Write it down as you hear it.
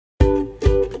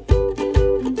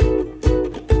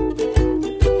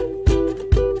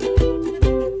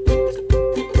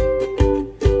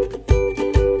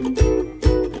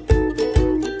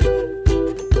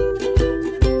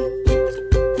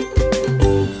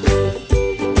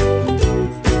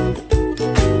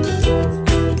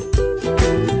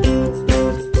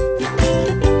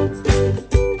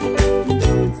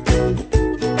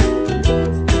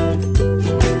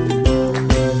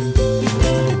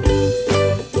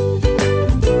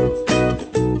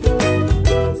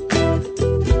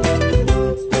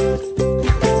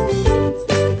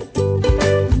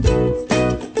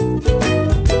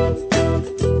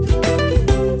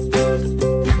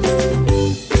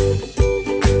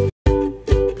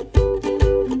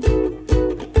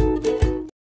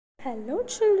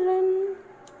children,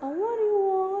 how are you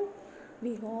all?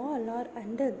 We all are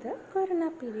under the corona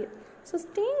period. So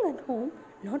staying at home,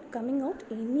 not coming out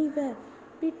anywhere.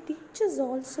 We teachers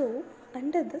also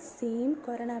under the same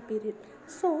corona period.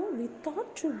 So we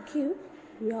thought to give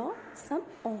you some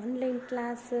online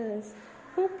classes.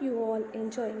 Hope you all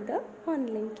enjoying the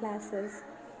online classes.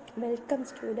 Welcome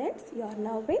students, you are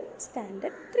now in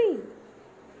standard 3.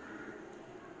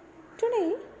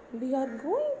 Today we are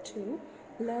going to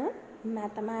learn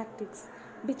mathematics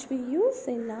which we use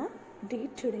in our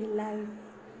day-to-day life.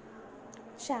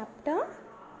 Chapter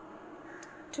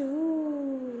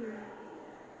 2.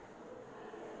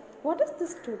 What is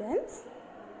this, students?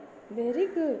 Very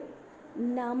good.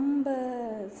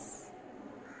 Numbers.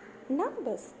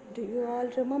 Numbers. Do you all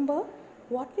remember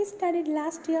what we studied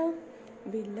last year?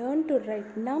 We learned to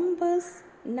write numbers,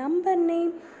 number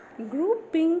name,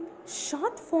 grouping,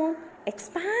 short form,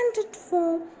 expanded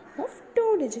form of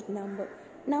 2-digit number.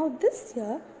 Now this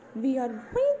year we are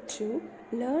going to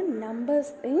learn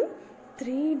numbers in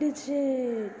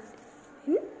 3-digit.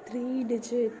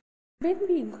 When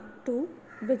we go to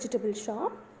vegetable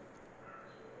shop,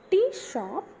 tea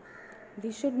shop,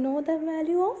 we should know the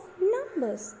value of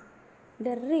numbers.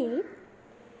 The rate,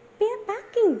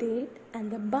 packing date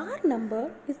and the bar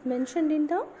number is mentioned in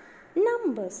the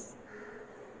numbers.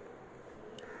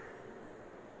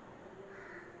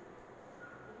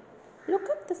 Look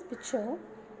at this picture.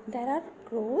 There are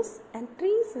rows and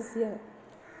trees is here.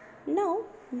 Now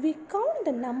we count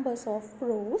the numbers of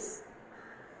rows.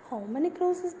 How many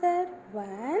rows is there?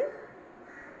 1,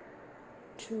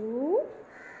 2,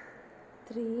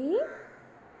 3,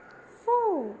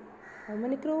 4. How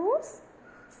many rows?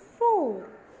 4.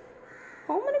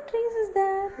 How many trees is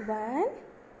there? 1,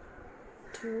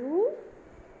 2,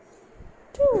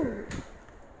 2.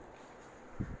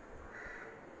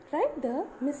 Write the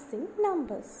missing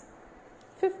numbers.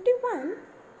 51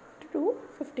 to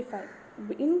 55.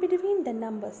 In between the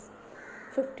numbers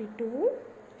 52,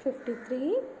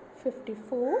 53,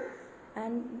 54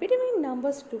 and between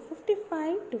numbers to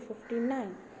 55 to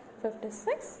 59,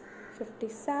 56,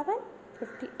 57,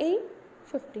 58,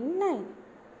 59.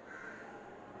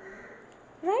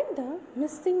 Write the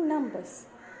missing numbers.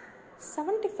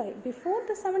 75. Before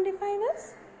the 75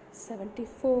 is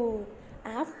 74.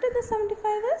 After the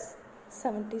 75 is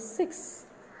 76.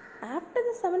 After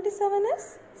the 77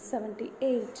 is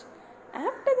 78.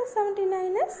 After the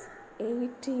 79 is 80.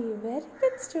 Very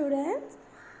good, students.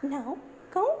 Now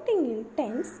counting in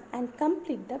tens and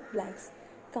complete the blanks.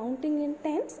 Counting in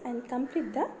tens and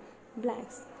complete the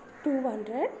blanks.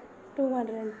 200,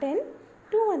 210,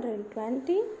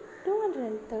 220,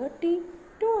 230,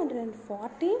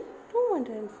 240,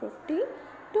 250,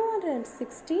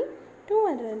 260,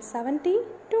 270,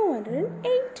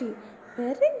 280.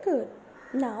 Very good.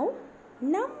 Now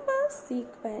number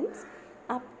sequence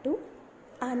up to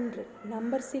 100.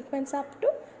 Number sequence up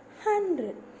to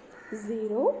 100.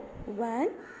 0, 1,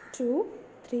 2,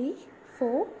 3,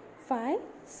 4, 5,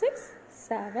 6,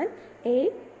 7,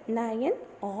 8, 9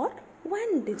 or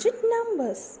 1-digit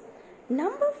numbers.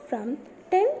 Number from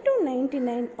 10 to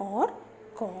 99 are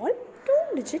called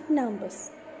 2-digit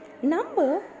numbers.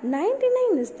 Number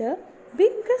 99 is the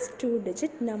biggest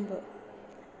 2-digit number.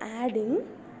 Adding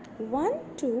 1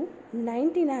 to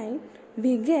 99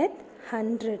 we get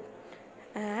 100.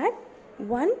 Add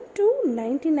 1 to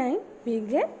 99 we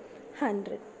get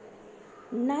 100.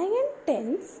 9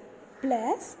 tens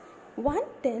plus 1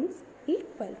 tens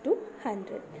equal to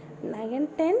 100. 9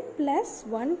 10 plus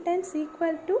 1 tens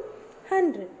equal to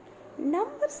 100.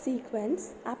 Number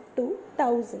sequence up to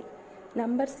 1000.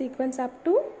 Number sequence up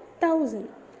to 1000.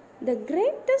 The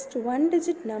greatest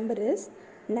 1-digit number is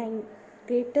 9.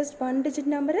 Greatest 1-digit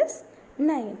number is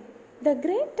 9. The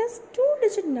greatest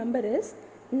 2-digit number is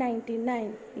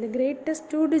 99. The greatest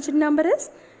 2-digit number is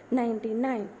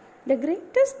 99. The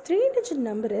greatest 3-digit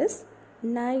number is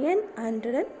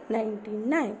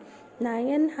 999.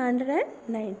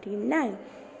 999.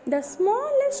 The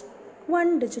smallest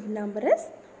 1-digit number is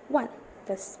 1.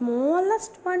 The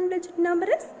smallest 1-digit number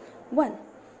is 1.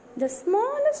 The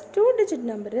smallest 2-digit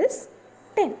number is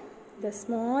 10. The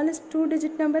smallest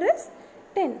 2-digit number is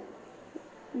 10.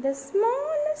 The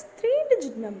smallest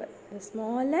 3-digit number. The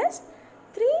smallest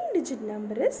 3-digit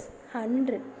number is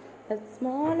 100. The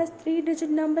smallest 3-digit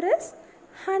number is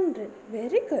 100.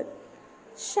 Very good.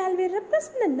 Shall we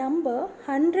represent the number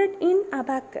 100 in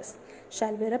abacus?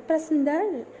 Shall we represent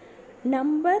the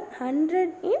number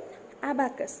 100 in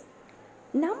abacus?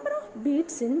 Number of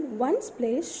beads in ones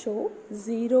place show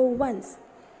 0 ones.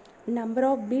 Number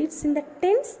of beads in the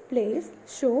tens place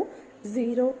show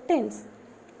 0 tens.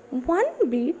 One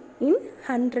bead in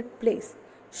 100 place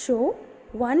show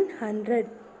 100.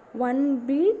 1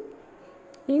 beat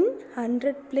in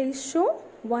 100 place show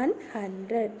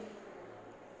 100.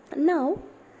 Now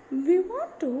we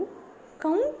want to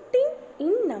counting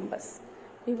in numbers.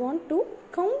 We want to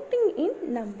counting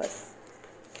in numbers.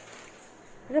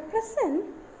 Represent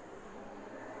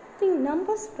the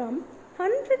numbers from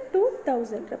 100 to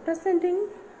 1000. Representing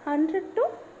 100 to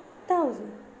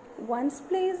 1000. Ones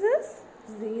place is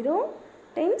 0,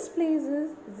 tens place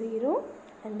is 0,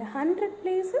 and 100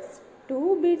 place is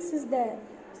 2 bits is there.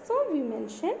 So we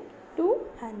mention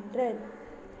 200.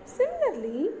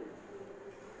 Similarly,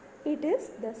 it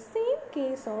is the same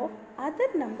case of other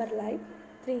number like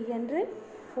 300,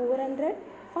 400,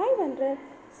 500,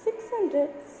 600,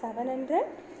 700,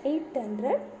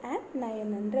 800 and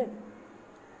 900.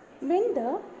 When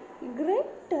the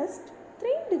greatest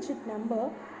 3-digit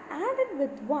number added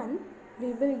with 1,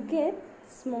 we will get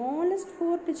smallest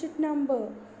 4-digit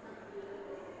number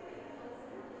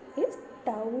is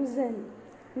 1000.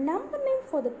 Number name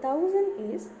for the 1000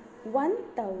 is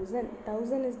 1000.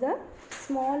 1000 is the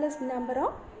smallest number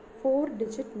of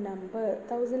 4-digit number.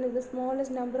 1000 is the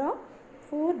smallest number of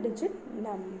 4-digit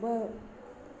number.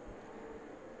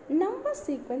 Number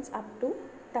sequence up to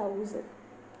 1000.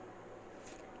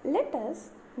 Let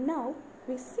us now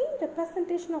we see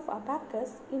representation of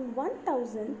abacus in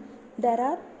 1000. There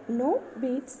are no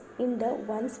beats in the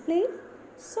ones place,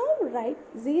 so write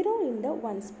 0 in the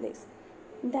ones place.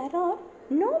 There are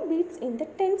no beats in the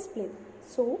tens place,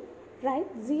 so write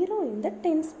 0 in the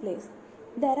tens place.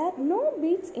 There are no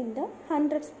beats in the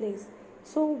hundreds place,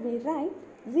 so we write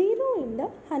 0 in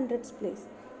the hundreds place.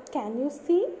 Can you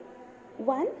see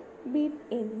one beat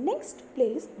in next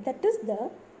place, that is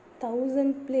the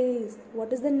 1000 place.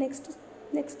 What is the next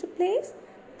place?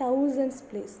 Thousands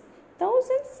place.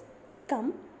 Thousands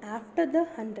come after the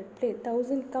 100 place.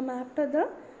 1000 come after the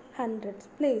hundreds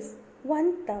place.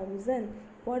 1000.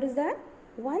 What is that?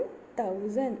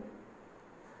 1000.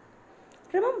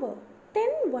 Remember,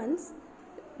 10 ones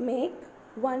make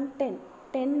 110.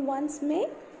 10 ones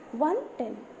make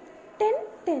 110. 10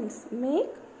 tens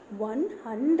make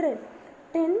 100.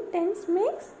 10 tens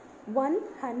makes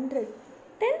 100.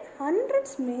 10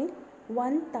 hundreds make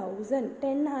 1000.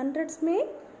 10 hundreds make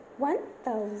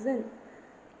 1000.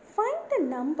 Find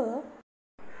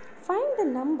the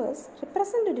numbers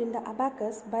represented in the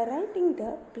abacus by writing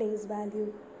the place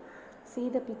value. See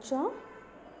the picture.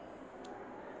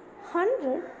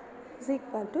 100 is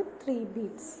equal to 3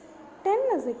 beats.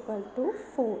 10 is equal to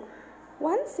 4.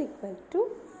 1 is equal to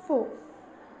 4.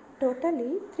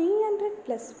 Totally 300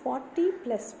 plus 40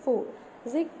 plus 4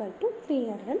 is equal to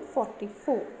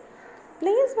 344.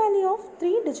 Place value of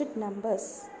 3-digit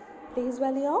numbers. Place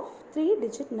value of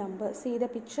 3-digit numbers. See the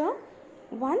picture.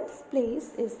 1's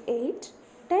place is 8,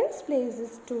 10's place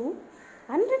is 2,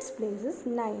 100's place is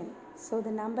 9. So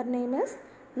the number name is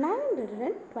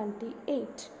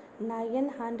 928.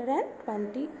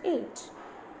 928.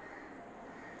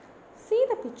 See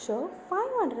the picture.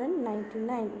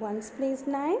 599. 1's place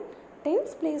 9,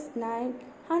 10's place 9,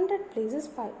 100 place is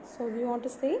 5. So we want to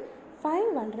say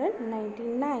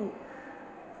 599.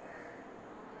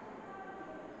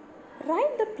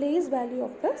 Write the place value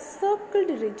of the circled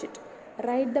digit.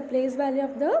 Write the place value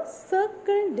of the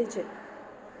circled digit.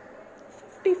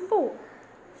 54.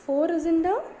 4 is in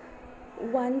the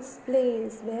ones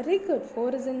place. Very good.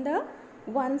 4 is in the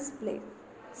ones place.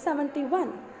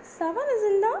 71. 7 is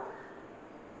in the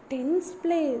tens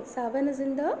place. 7 is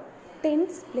in the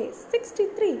tens place.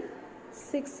 63.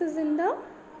 6 is in the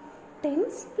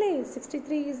tens place.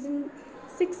 63 is in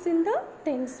 6 in the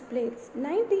tens place.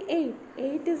 98.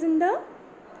 8 is in the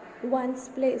ones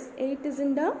place. 8 is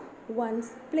in the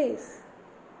ones place.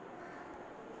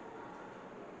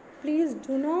 Please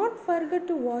do not forget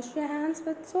to wash your hands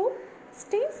with soap.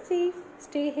 Stay safe,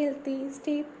 stay healthy,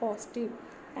 stay positive.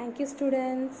 Thank you,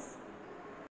 students.